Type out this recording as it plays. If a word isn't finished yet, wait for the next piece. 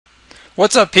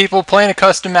What's up, people? Playing a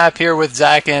custom map here with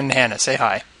Zach and Hannah. Say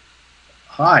hi.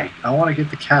 Hi, I want to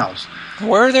get the cows.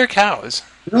 Where are their cows?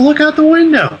 Look out the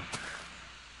window.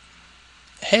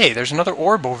 Hey, there's another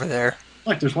orb over there.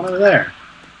 Look, there's one over there.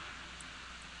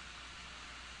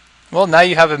 Well, now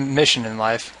you have a mission in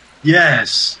life.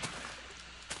 Yes.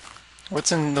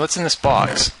 What's in this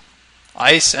box?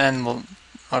 Ice and...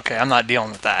 Okay, I'm not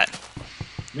dealing with that.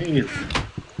 Me neither.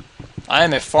 I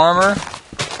am a farmer,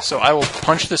 so I will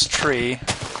punch this tree.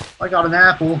 I got an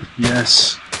apple.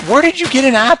 Yes. Where did you get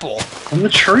an apple? From the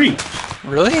tree.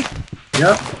 Really?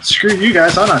 Yep. Screw you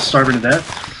guys. I'm not starving to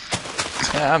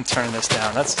death. Yeah, I'm turning this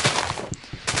down. That's...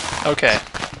 Okay.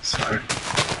 Sorry.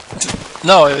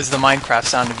 No, it was the MineCraft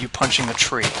sound of you punching the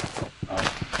tree.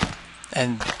 Oh.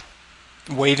 And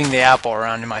waving the apple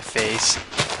around in my face.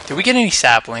 Did we get any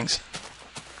saplings?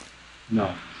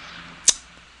 No.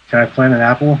 Can I plant an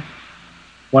apple?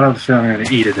 What I'm feeling I'm going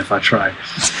to eat it if I try.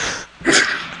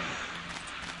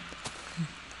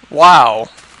 Wow.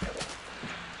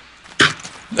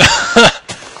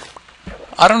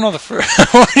 I don't know the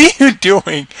first... What are you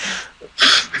doing?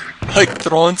 Like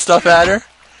throwing stuff at her?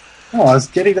 Oh, I was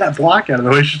getting that block out of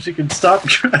the way so she can stop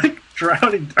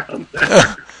drowning down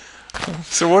there.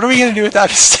 So what are we going to do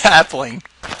without a sapling?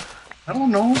 I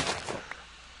don't know.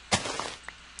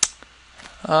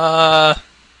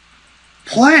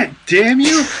 Plant, damn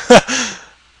you!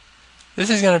 This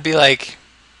is going to be like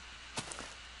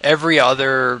every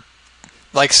other,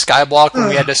 like Skyblock when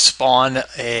we had to spawn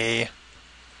a...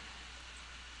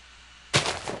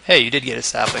 Hey, you did get a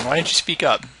sapling. Why didn't you speak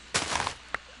up?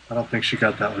 I don't think she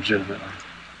got that legitimately.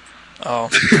 Oh.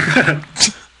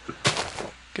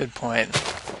 Good point.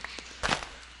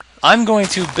 I'm going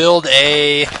to build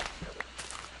a...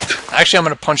 Actually, I'm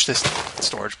going to punch this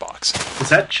storage box. Is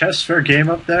that chest fair game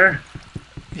up there?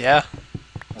 Yeah.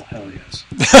 Oh, hell yes.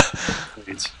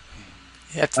 Please.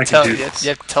 You have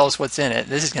to tell us what's in it.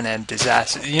 This is going to end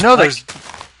disaster. You know there's...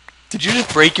 Did you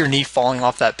just break your knee falling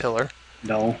off that pillar?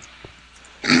 No.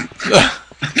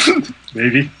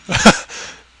 Maybe.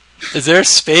 Is there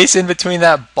space in between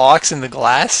that box and the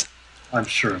glass? I'm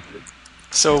sure of it.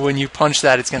 So when you punch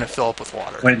that, it's going to fill up with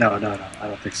water. Wait, no. I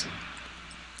don't think so.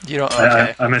 You don't...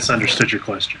 Okay. I misunderstood your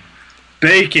question.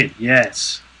 Bacon,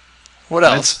 yes. What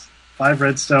else? 5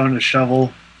 redstone, a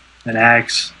shovel, an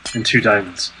axe, and 2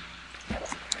 diamonds.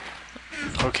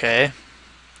 Okay.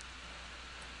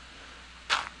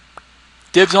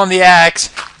 Dibs on the axe.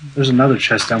 There's another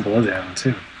chest down below the island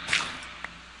too.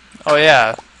 Oh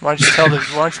yeah. Why don't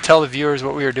you tell the viewers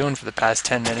what we were doing for the past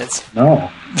 10 minutes?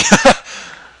 No.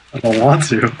 I don't want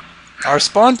to. Our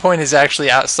spawn point is actually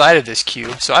outside of this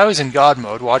cube, so I was in God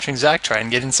mode watching Zach try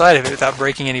and get inside of it without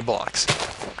breaking any blocks.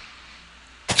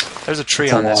 There's a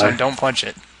tree on this one, don't punch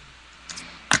it.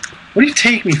 What do you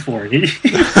take me for, an idiot?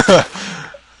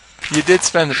 You did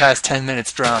spend the past 10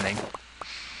 minutes drowning.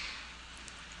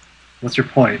 What's your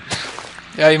point?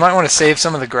 Yeah, you might want to save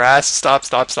some of the grass. Stop.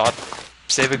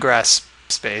 Save the grass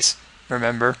space,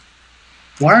 remember?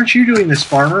 Why aren't you doing this,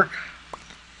 farmer?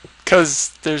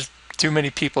 Because there's too many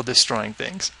people destroying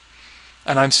things.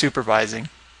 And I'm supervising.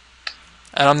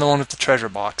 And I'm the one with the treasure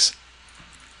box.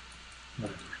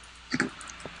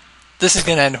 This is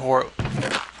going to end horrible.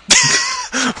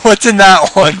 What's in that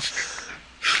one?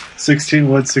 16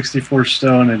 wood, 64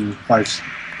 stone, and 5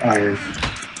 iron.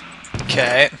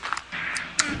 Okay.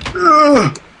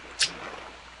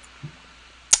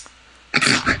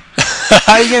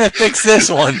 How are you going to fix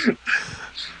this one?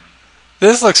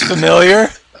 This looks familiar.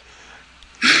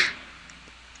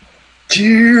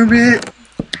 Damn it!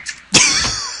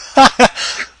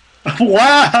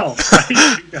 Wow!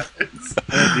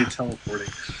 That'd be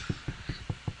teleporting.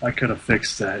 I could have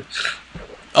fixed that.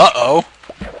 Uh-oh.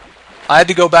 I had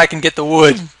to go back and get the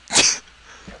wood.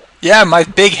 Yeah, my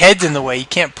big head's in the way. You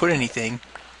can't put anything.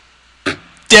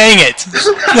 Dang it!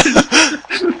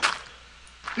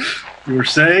 You were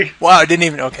saying? Wow, I didn't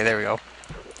even... Okay, there we go.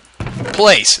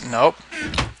 Place. Nope.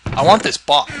 I want this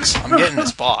box. I'm getting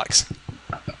this box.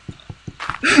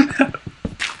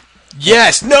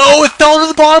 Yes! No! It fell to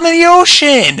the bottom of the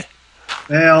ocean!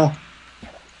 Well...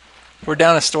 We're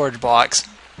down a storage box.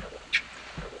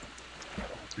 I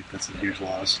think that's a huge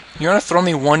loss. You want to throw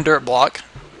me one dirt block?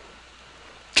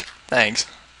 Thanks.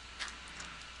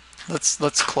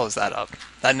 Let's close that up.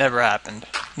 That never happened.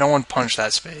 No one punched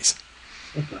that space.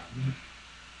 What the hell?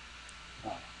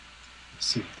 Oh, let's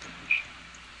see.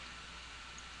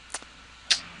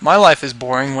 My life is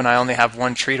boring when I only have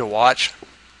one tree to watch.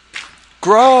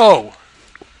 Grow!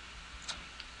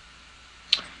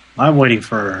 I'm waiting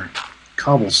for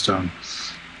cobblestone.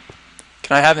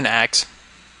 Can I have an axe?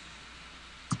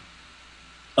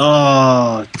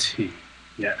 Oh, T.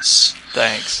 Yes.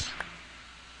 Thanks.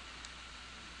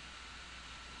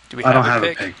 Do we I don't have have a a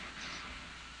pick? pig.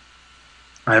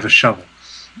 I have a shovel.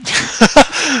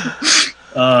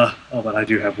 But I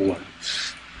do have wood.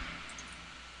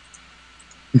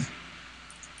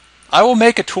 I will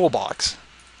make a toolbox.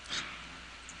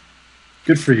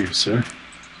 Good for you, sir.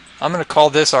 I'm going to call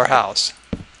this our house.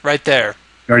 Right there.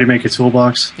 You already make a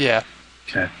toolbox? Yeah.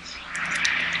 Okay.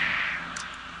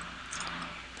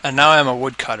 And now I'm a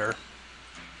woodcutter.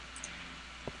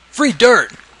 Free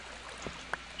dirt!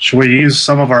 Should we use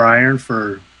some of our iron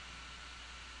for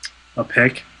a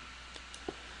pick?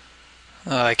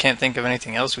 I can't think of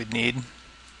anything else we'd need.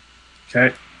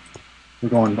 Okay. We're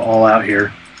going all out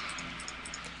here.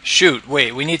 Shoot,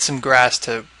 wait, we need some grass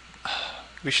to...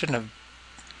 We shouldn't have...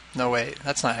 No, wait,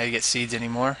 that's not how you get seeds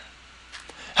anymore.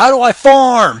 How do I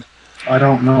farm? I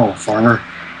don't know, farmer.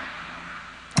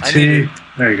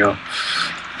 There you go.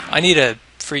 I need a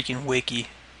freaking wiki.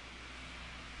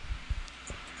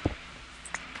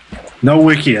 No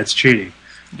wiki, that's cheating.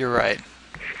 You're right.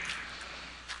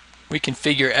 We can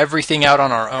figure everything out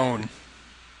on our own.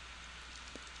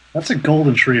 That's a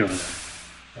golden tree over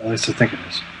there. At least I think it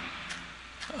is.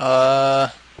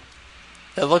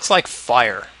 It looks like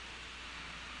fire.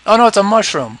 Oh no, it's a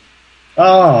mushroom.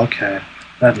 Oh, okay.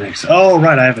 That makes... Oh,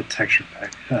 right, I have a texture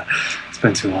pack. It's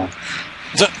been too long.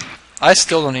 I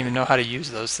still don't even know how to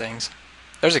use those things.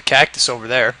 There's a cactus over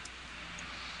there.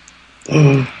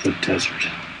 Oh, the desert.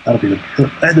 That'll be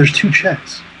the... And there's 2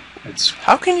 chests. It's...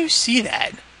 How can you see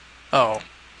that? Oh.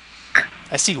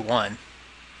 I see one.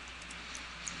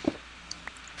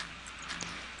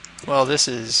 Well, this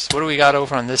is... What do we got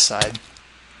over on this side?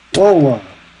 Whoa!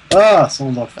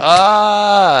 Someone's off.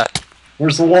 Ah!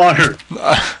 Where's the water?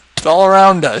 It's all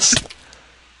around us.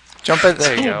 Jump it.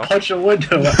 There you go. Punch a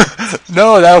window.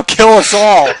 No, that'll kill us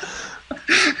all.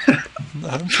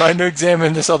 I'm trying to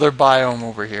examine this other biome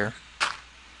over here.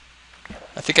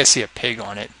 I think I see a pig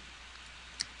on it.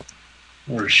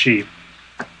 Or a sheep.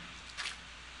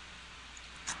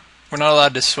 We're not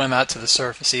allowed to swim out to the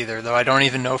surface either, though I don't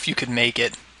even know if you could make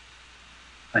it.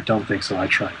 I don't think so. I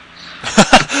tried.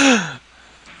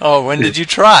 Oh, when did you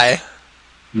try?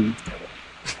 Damn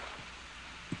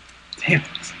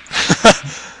it.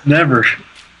 Never.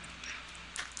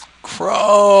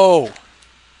 Crow!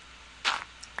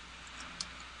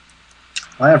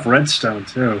 I have redstone,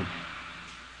 too.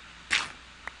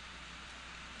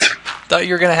 Thought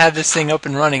you were going to have this thing up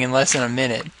and running in less than a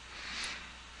minute.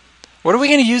 What are we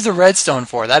going to use the redstone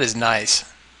for? That is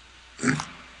nice.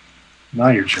 Now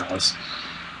you're jealous.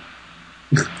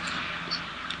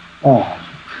 Oh.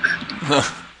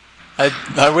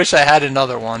 I wish I had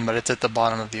another one, but it's at the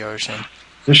bottom of the ocean.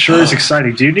 This sure is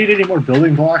exciting. Do you need any more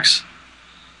building blocks?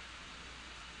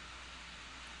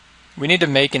 We need to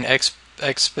make an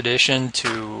expedition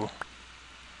to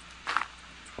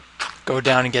go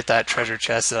down and get that treasure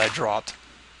chest that I dropped.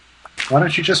 Why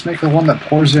don't you just make the one that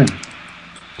pours in?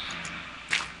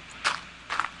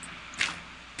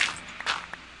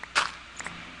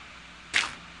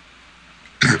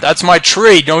 That's my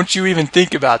tree. Don't you even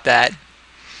think about that.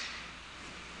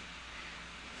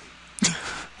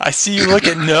 I see you look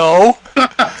at no.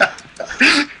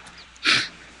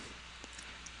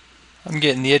 I'm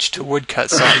getting the itch to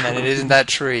woodcut something, and it isn't that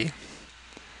tree.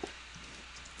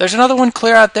 There's another one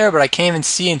clear out there, but I can't even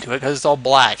see into it because it's all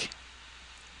black.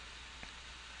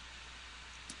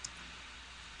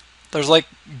 There's like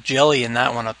jelly in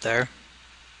that one up there.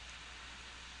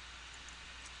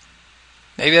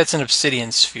 Maybe that's an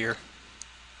obsidian sphere.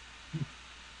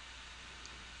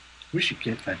 We should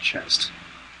get that chest.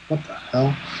 What the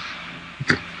hell?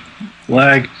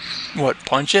 Lag. What,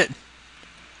 punch it?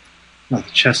 No, the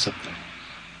chest up there.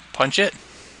 Punch it?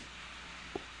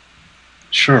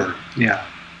 Sure, yeah.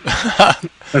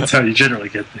 That's how you generally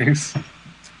get things.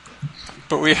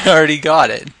 But we already got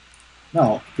it.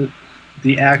 No,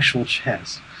 the actual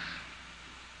chest.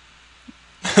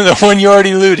 The one you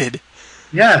already looted.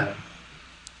 Yeah.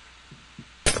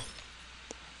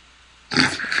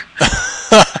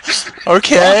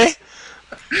 Okay.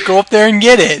 Go up there and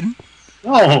get it.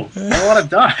 No, I don't want to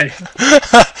die.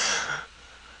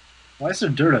 Why is there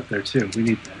dirt up there too? We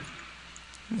need that.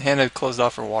 Hannah closed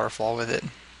off her waterfall with it.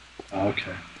 Oh,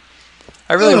 okay.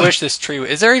 I really wish this tree...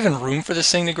 Is there even room for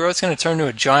this thing to grow? It's going to turn into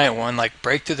a giant one, like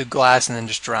break through the glass and then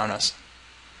just drown us.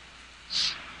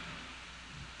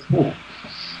 Cool.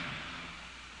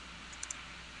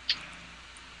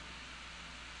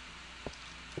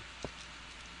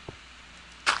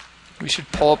 We should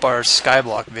pull up our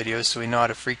skyblock videos so we know how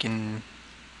to freaking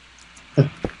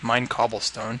mine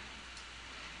cobblestone.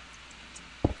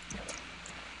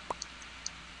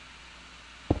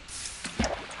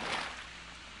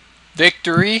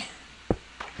 Victory.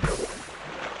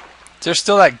 Is there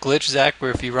still that glitch, Zach,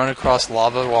 where if you run across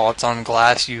lava while it's on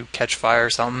glass, you catch fire or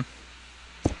something?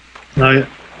 No,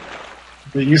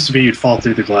 it used to be you'd fall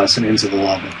through the glass and into the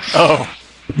lava. Oh.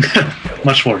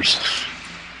 Much worse.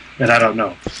 And I don't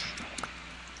know.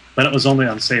 But it was only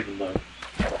on save and load.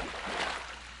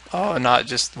 Oh, not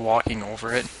just walking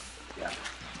over it. Yeah.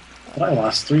 But I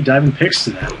lost 3 diamond picks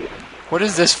to that. What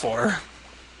is this for?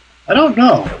 I don't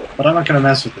know, but I'm not going to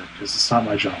mess with it because it's not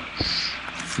my job.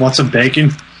 Want some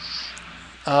bacon?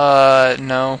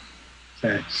 No.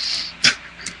 Okay.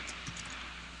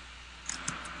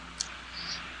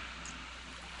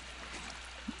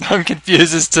 I'm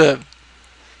confused as to...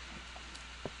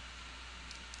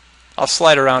 I'll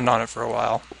slide around on it for a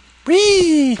while.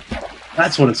 Whee!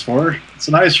 That's what it's for. It's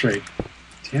an ice rink.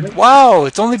 Damn it. Wow,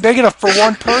 it's only big enough for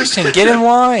one person. Get in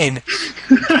line.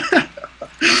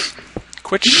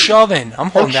 Quit shoving. I'm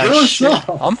holding down shift.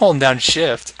 I'm holding down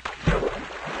shift. Oh,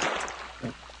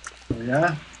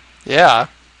 yeah? Yeah.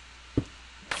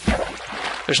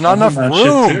 There's not enough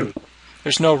room.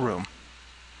 There's no room.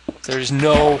 There's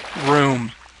no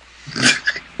room.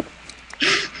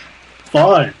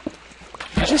 Fine.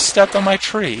 You just stepped on my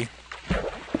tree.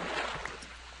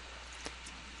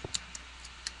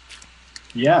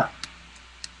 Yeah.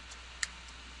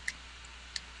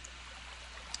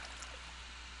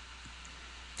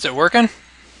 Is it working?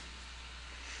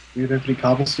 Do you have any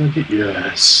cobblestone?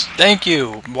 Yes. Thank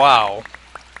you. Wow.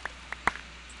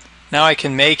 Now I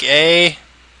can make a...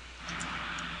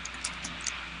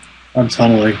 I'm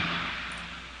tunneling.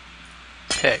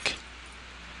 pick.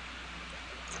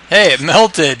 Hey, it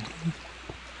melted!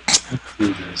 Let's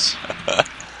do this.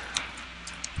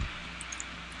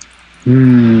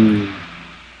 Hmm.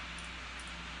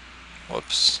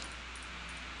 Whoops.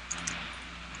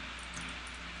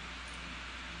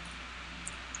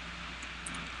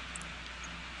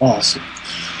 Awesome.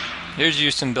 Here's you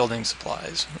some building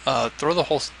supplies. Throw the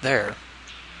whole... there.